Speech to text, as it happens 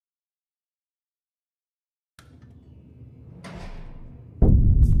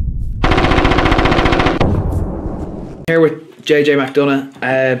Here with JJ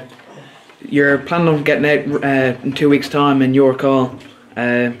McDonagh. You're planning on getting out in 2 weeks' time in your call.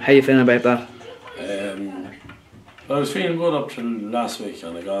 How you feeling about that? I was feeling good up till last week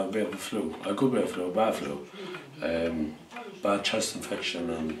and I got a bit of a flu. A good bit of flu, a bad flu. Bad chest infection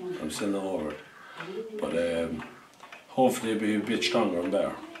and I'm still not over it. But hopefully it'll be a bit stronger and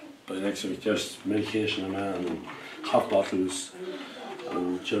better by next week. Just medication in hand and hot bottles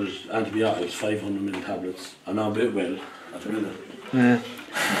and just antibiotics, 500ml tablets. I'm now a bit well at the minute.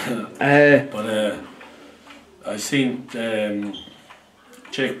 Yeah. But I seen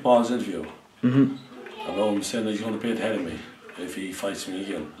Jake Paul's interview about him saying that he's going to be ahead of me if he fights me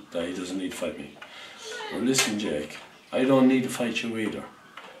again, that he doesn't need to fight me. Well, listen, Jake, I don't need to fight you either,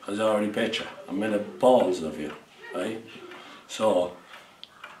 because I already bet you. I'm made of balls of you, right? So,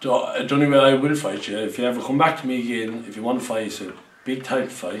 the only way I will fight you, if you ever come back to me again, if you want to fight, it's a big title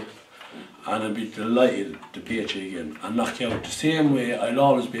fight, and I'd be delighted to beat you again and knock you out. The same way I'll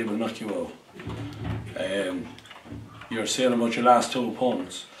always be able to knock you out. You're saying about your last two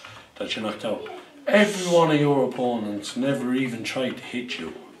opponents that you knocked out. Every one of your opponents never even tried to hit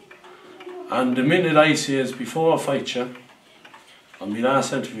you. And the minute I says, before I fight you, on my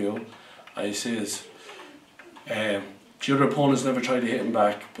last interview, I says, the other opponents never tried to hit him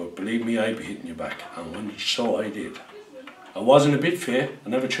back, but believe me, I'd be hitting you back. And when so I did. I wasn't a bit fit. I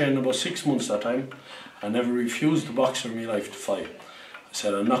never trained about 6 months that time. I never refused the boxer in my life to fight. I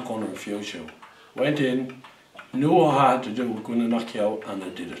said, I'm not going to refuse you. Went in, knew what I had to do, going to knock you out, and I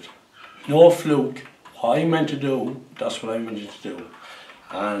did it. No fluke. What I meant to do, that's what I meant to do.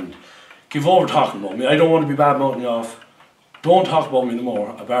 And give over talking about me. I don't want to be bad mouthing you off. Don't talk about me no more,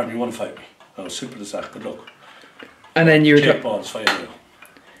 apart from you want to fight me. That was simple as that. Good luck. And then you were Jake Paul's fighting you.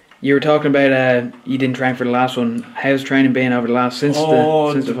 You were talking about you didn't train for the last one. How's training been over the last since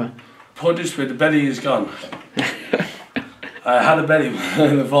the fight? Put this way, the belly is gone. I had a belly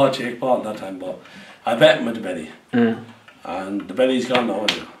when I fought Jake Paul that time, but I bet him with the belly. And the belly's gone now.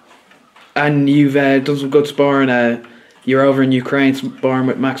 And you've done some good sparring. You're over in Ukraine sparring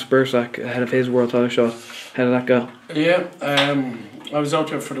with Max Bursak ahead of his world title shot. How did that go? Yeah, I was out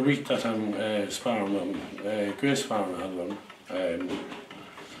there for the week that time sparring with him. Great sparring I had with him.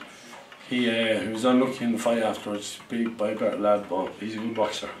 He was unlucky in the fight afterwards, beat by a better lad, but he's a good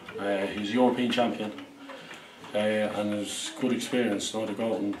boxer. He's a European champion. And it was a good experience, to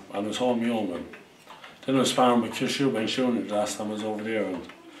go out and I was holding my own with him. Then I was sparring with Eubank the last time I was over there and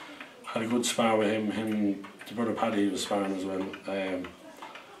had a good spar with him, the brother Paddy was sparring as well. I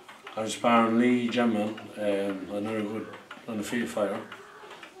was sparring Lee Gemman, another good on the field fighter.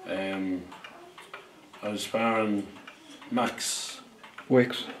 I was sparring Wicks.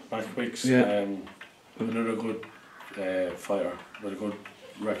 Yeah. Another good fighter with a good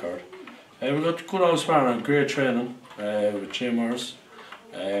record. We got good old sparring, great training with Jim Morris.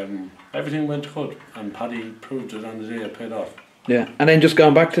 Everything went good and Paddy proved it on the day it paid off. Yeah, and then just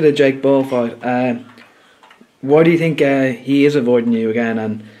going back to the Jake Paul fight, why do you think he is avoiding you again?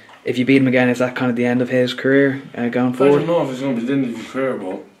 And if you beat him again, is that kind of the end of his career going forward? I don't know if it's going to be the end of his career,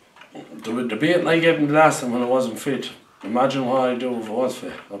 but the beating I gave him the last time when I wasn't fit, imagine what I'd do if I was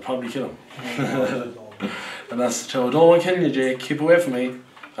fit. I'd probably kill him. And that's the truth. I don't want to kill you, Jake. Keep away from me.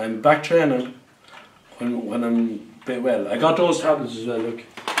 I'm back training when I'm a bit well. I got those tablets as well, look.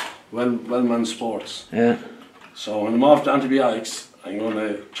 Well-man sports. Yeah. So when I'm off the antibiotics, I'm going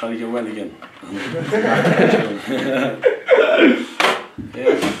to try to get well again.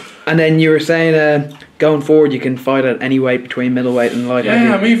 Yeah. And then you were saying going forward you can fight at any weight between middleweight and light heavy.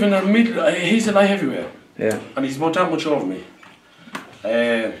 Yeah, I'm even a he's a light heavyweight. Yeah. And he's about that much over me.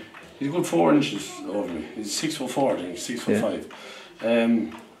 He's a good 4 inches over me. He's 6'4", I think,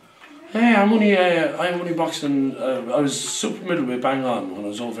 6'5". Yeah, I'm only boxing. I was super middleweight bang on when I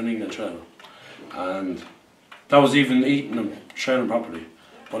was over in England training, and that was even eating and training properly.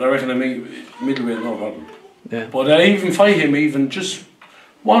 But I reckon I make middleweight no problem. Yeah. But I even fight him even just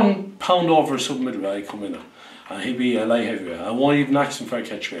 1 pound over super middleweight. I come in and he'd be a light heavyweight. I won't even ask him for a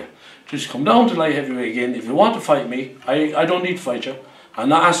catch weight. Just come down to light heavyweight again. If you want to fight me, I don't need to fight you. I'm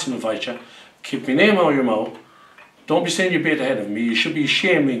not asking to fight you. Keep my name out of your mouth. Don't be saying you're bait ahead of me. You should be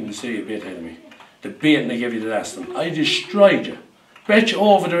ashamed to say you're bait ahead of me. The baiting I gave you the last time. I destroyed you. Bet you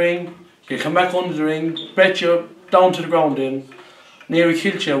over the ring. You come back under the ring. Bet you down to the ground in. Nearly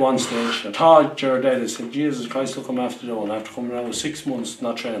killed you at one stage. I thought you were dead. I said, Jesus Christ, look, I'm after the one. After coming around with 6 months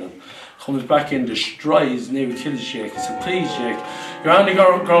not training. Comes back in, destroys, nearly kills Jake. I said, please, Jake. You're on the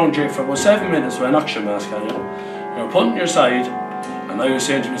ground, Jake, for about 7 minutes with an action mask on you. You're punting your side. And And I was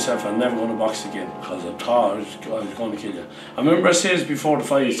saying to myself, I'm never going to box again because I thought I was going to kill you. I remember I said before the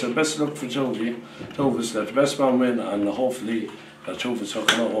fight, so best of luck for two of us, let the best man win, and hopefully the two of us will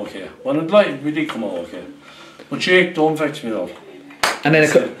come out okay. Well, we did come out okay. But Jake, don't vex me at all. And then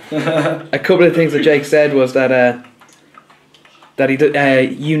a couple of things that Jake said was that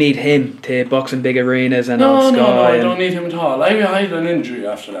you need him to box in big arenas and on Sky. No, I don't need him at all. I had an injury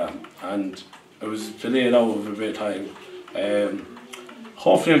after that, and I was delayed out of a bit of time.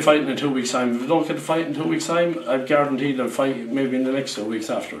 Hopefully I'm fighting in 2 weeks' time. If I don't get to fight in 2 weeks' time, I've guaranteed I'll fight maybe in the next 2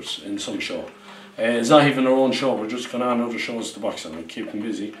 weeks afterwards in some show. It's not even our own show, we're just going on other shows to box and keep them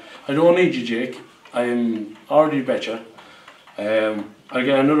busy. I don't need you, Jake. I'm already betcha. I'll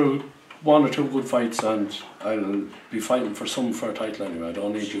get another 1 or 2 good fights and I'll be fighting for a title anyway. I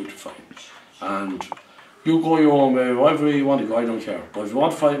don't need you to fight. And you go your own way, whatever way you want to go, I don't care. But if you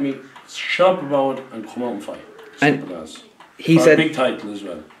want to fight me, shut up about it and come out and fight. Simple as. He said a big title as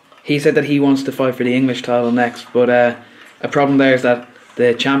well. He said that he wants to fight for the English title next, but a problem there is that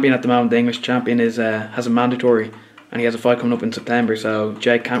the champion at the moment, the English champion, has a mandatory, and he has a fight coming up in September, so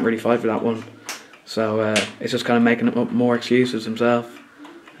Jake can't really fight for that one. So it's just kind of making up more excuses himself,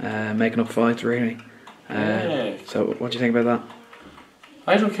 making up fights really. So what do you think about that?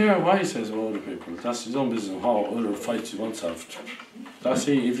 I don't care what he says about other people. That's his own business. How other fights he wants to have. That's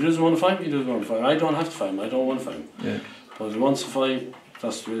he. If he doesn't want to fight me, he doesn't want to fight me. I don't have to fight him. I don't want to fight him. Yeah. But if he wants to fight,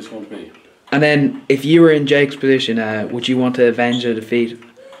 that's the way it's going to be. And then, if you were in Jake's position, would you want to avenge a defeat?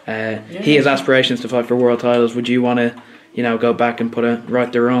 He has aspirations to fight for world titles. Would you want to, go back and put a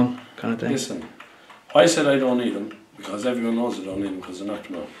right the wrong kind of thing? Listen, I said I don't need him because everyone knows I don't need him because I knocked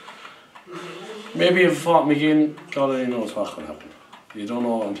him out. Maybe if he fought me again, God only knows what can happen. You don't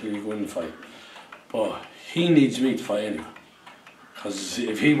know until you go in and fight. But he needs me to fight anyway. Because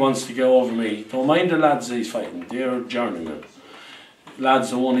if he wants to go over me, don't mind the lads that he's fighting, they're journeymen. Lads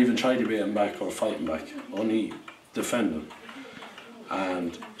that won't even try to beat him back or fight him back, only defend him.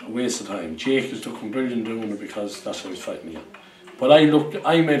 And a waste of time. Jake is looking brilliant doing it because that's how he's fighting me. But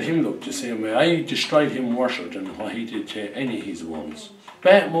I made him look the same way. I destroyed him worse than what he did to any of his opponents.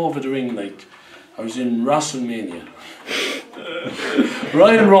 Bet him over the ring like I was in WrestleMania.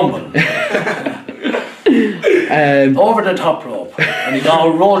 Royal Rumble. Over the top rope. And he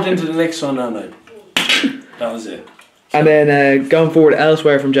got rolled into the next one and that was it. So. And then going forward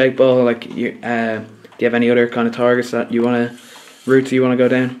elsewhere from Jake Ball, like do you have any other kind of targets that you want to, routes you want to go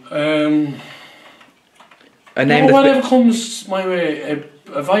down? Whatever comes my way.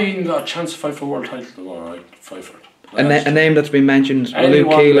 If I even got a chance to fight for a world title tomorrow, I'd fight for it. A name that's been mentioned, Luke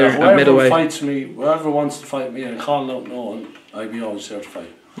Keeler at middleweight. Fights me, whoever wants to fight me and calling out no one, I'd be always there to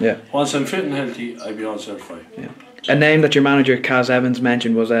fight. Yeah. Once I'm fit and healthy, I'd be always there to fight. Yeah. A name that your manager Kaz Evans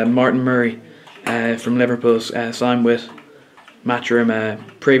mentioned was Martin Murray from Liverpool, signed with Matchroom,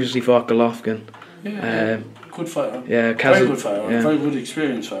 previously fought Golovkin. Yeah, good fighter. Yeah, very good fighter. Yeah. Very good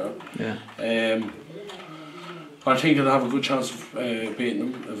experienced fighter. Yeah. I think I'd have a good chance of beating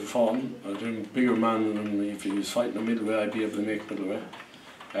him if I fought him. I'd be a bigger man than him. If he was fighting a middleweight, I'd be able to make middleweight.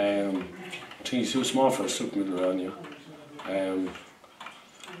 I think he's too small for a super middleweight on you.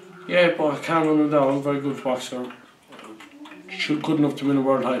 Yeah, but I can't run him down. Very good boxer. Good enough to win a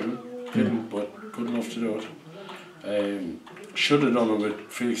world title. Didn't, but good enough to do it. Should have done it with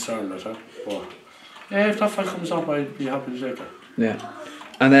Felix Sternletter. But yeah, if that fight comes up, I'd be happy to take it. Yeah.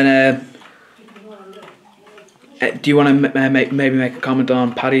 And then do you want to maybe make a comment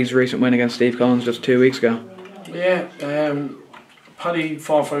on Paddy's recent win against Steve Collins just 2 weeks ago? Yeah, Paddy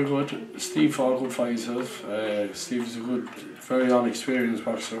fought very good. Steve fought a good fight himself. Steve is a good, very unexperienced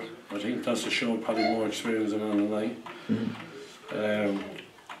boxer. I think that's to show Paddy more experience than on the night.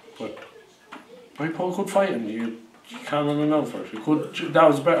 But he put a good fight and you can't run enough for it. That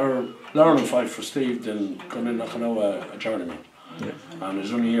was a better learning fight for Steve than going in knocking out a journeyman. Yeah. And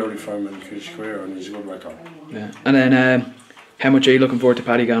there's only a yearly for him in his career and he's a good record. Yeah. And then how much are you looking forward to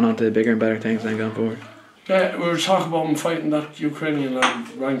Paddy going on to bigger and better things then going forward? Yeah, we were talking about him fighting that Ukrainian lad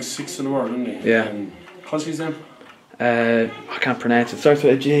ranked 6th in the world, isn't he? Yeah. What's his name? I can't pronounce it. Starts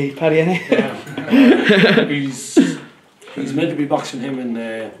with a G. Paddy, innit? Yeah. He's meant to be boxing him in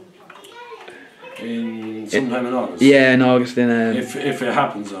sometime in August. Yeah, in August. If it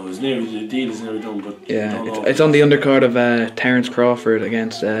happens though, the deal is nearly done. But yeah, it's on the undercard of Terence Crawford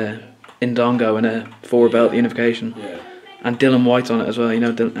against Indongo in a 4-belt unification. Yeah. And Dylan White's on it as well. Signed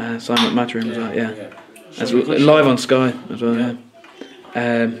with Matchroom as well. Yeah. It's live on Sky as well.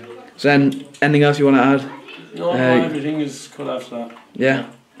 Yeah. So then, anything else you want to add? No, everything is good after that. Yeah.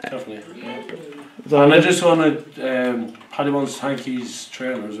 Definitely. Yeah. And I just want to, Paddy wants to thank his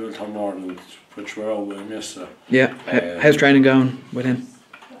trainers, Tom Morton, which were out with him yesterday. Yeah, how's training going with him?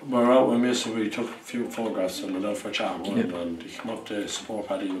 We're out with him yesterday, we took a few photographs and went out for a chat with him, and he came up to support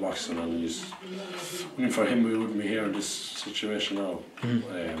Paddy in the boxing, and for him we wouldn't be here in this situation now,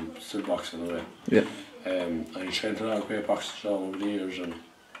 still boxing away. Yeah. And he trained a lot of great boxers all over the years, and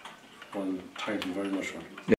I want to thank him very much for it.